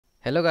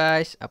Hello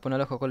guys,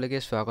 আপোনালোক সকলোকে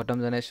স্বাগতম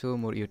জনাইছো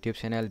মোৰ YouTube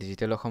চেনেল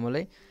ডিজিটেল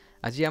অসমলৈ।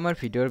 আজি আমাৰ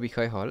ভিডিঅ'ৰ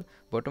বিষয় হ'ল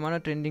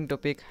বৰ্তমানৰ ট্ৰেন্ডিং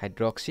টপিক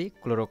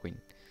হাইড্ৰক্সিক্লৰোকুইন।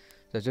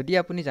 যদি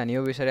আপুনি জানিব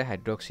বিচাৰে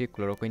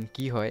হাইড্ৰক্সিক্লৰোকুইন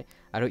কি হয়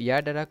আৰু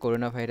ইয়াৰ দ্বাৰা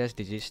কৰোনা ভাইৰাছ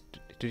ডিজিজ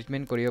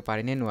ট্ৰিটমেন্ট কৰিব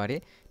পাৰে নে নোৱাৰে,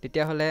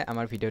 তেতিয়াহ'লে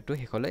আমাৰ ভিডিঅ'টো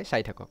শেষলৈ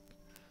চাই থাকক।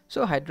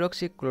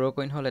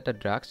 হাইড্ৰক্সিক্লৰোকুইন হ'ল এটা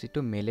ড্ৰাগছ যিটো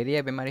মেলেৰিয়া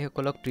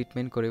বেমাৰীসকলক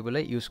ট্ৰিটমেন্ট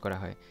কৰিবলৈ ইউজ কৰা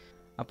হয়।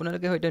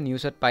 আপোনালোকে হয়তো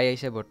নিউজত পাই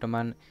আছে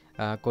বৰ্তমান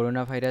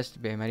কৰোনা ভাইৰাছ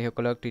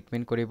বেমাৰীসকলক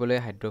ট্ৰিটমেন্ট কৰিবলৈ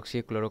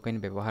হাইড্ৰক্সিক্লৰোকুইন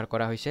ব্যৱহাৰ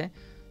কৰা হৈছে।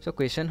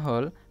 কোৱেশ্চন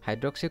হ'ল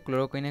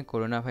হাইড্ৰক্সিক্লৰোকুইনে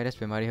কৰোনা ভাইৰাছ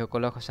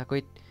বেমাৰীসকলক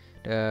সঁচাকৈ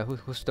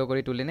সুস্থ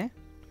কৰি তোলেনে?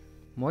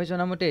 মই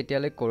জনামতে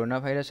এতিয়ালৈ কৰোনা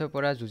ভাইৰাছৰ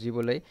পৰা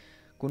যুঁজিবলৈ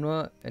কোনো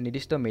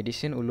নিৰ্দিষ্ট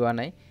মেডিচিন ওলোৱা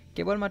নাই।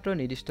 কেৱল মাত্ৰ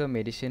নিৰ্দিষ্ট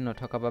মেডিচিন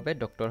নথকা বাবে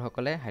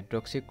ডক্টৰসকলে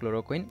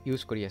হাইড্ৰক্সিক্লৰোকুইন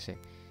ইউজ কৰি আছে।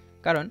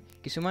 কাৰণ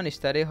কিছুমান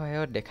ষ্টাডিৰ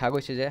সহায়ত দেখা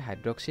গৈছে যে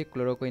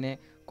হাইড্ৰক্সিক্লৰোকুইনে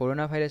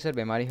কৰোনা ভাইৰাছৰ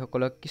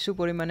বেমাৰীসকলক কিছু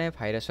পৰিমাণে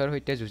ভাইৰাছৰ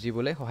সৈতে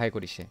যুঁজিবলৈ সহায়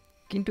কৰিছে।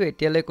 কিন্তু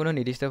এতিয়ালৈ কোনো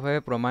নিৰ্দিষ্টভাৱে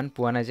প্ৰমাণ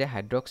পোৱা নাই যে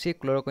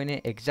হাইড্ৰক্সিক্লৰোকুইনে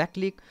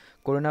এক্সাক্টলি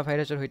কৰোনা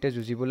ভাইৰাছৰ সৈতে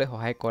যুঁজিবলৈ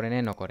সহায় কৰে নে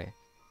নকৰে।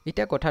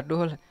 এতিয়া কথাটো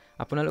হ'ল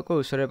আপোনালোকৰ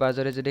ওচৰে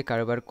পাজৰে যদি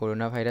কাৰোবাৰ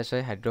কৰোনা ভাইৰাছ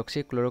হয়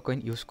হাইড্ৰক্সিক্লৰোকুইন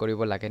ইউজ কৰিব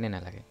লাগে নে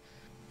নালাগে।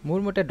 মোৰ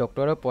মতে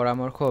ডক্টৰৰ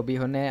পৰামৰ্শ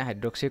অবিহনে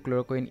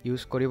হাইড্ৰক্সিক্লৰোকুইন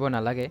ইউজ কৰিব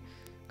নালাগে,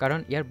 কাৰণ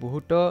ইয়াৰ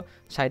বহুতো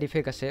সাইড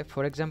ইফেক্ট আছে।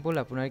 ফৰ এক্সাম্পল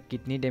আপোনাৰ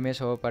কিডনি ডেমেজ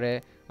হ'ব পাৰে,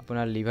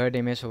 আপোনাৰ লিভাৰ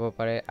ডেমেজ হ'ব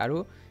পাৰে আৰু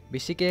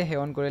বেছিকৈ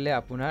সেৱন কৰিলে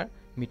আপোনাৰ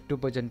মৃত্যু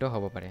পৰ্যন্ত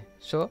হ'ব পাৰে।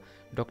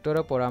 ডক্টৰৰ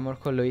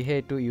পৰামৰ্শ লৈহে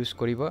এইটো ইউজ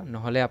কৰিব,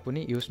 নহ'লে আপুনি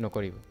ইউজ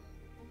নকৰিব।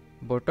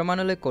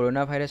 বৰ্তমানলৈ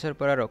কৰোনা ভাইৰাছৰ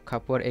পৰা ৰক্ষা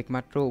পোৱাৰ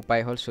একমাত্ৰ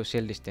উপায় হ'ল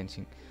ছ'চিয়েল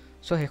ডিষ্টেন্সিং।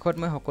 শেষত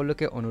মই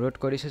সকলোকে অনুৰোধ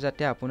কৰিছোঁ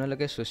যাতে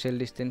আপোনালোকে ছ'চিয়েল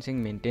ডিষ্টেন্সিং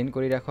মেইনটেইন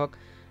কৰি ৰাখক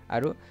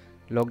আৰু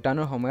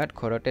লকডাউনৰ সময়ত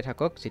ঘৰতে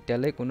থাকক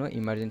যেতিয়ালৈ কোনো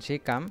ইমাৰ্জেঞ্চি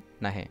কাম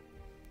নাহে।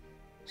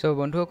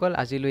 বন্ধুসকল,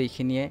 আজিলৈ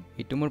এইখিনিয়ে।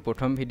 এইটো মোৰ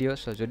প্ৰথম ভিডিঅ'।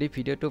 যদি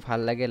ভিডিঅ'টো ভাল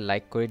লাগে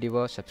লাইক কৰি দিব,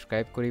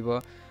 ছাবস্ক্ৰাইব কৰিব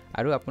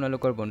আৰু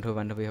আপোনালোকৰ বন্ধু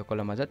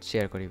বান্ধৱীসকলৰ মাজত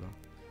শ্বেয়াৰ কৰিব।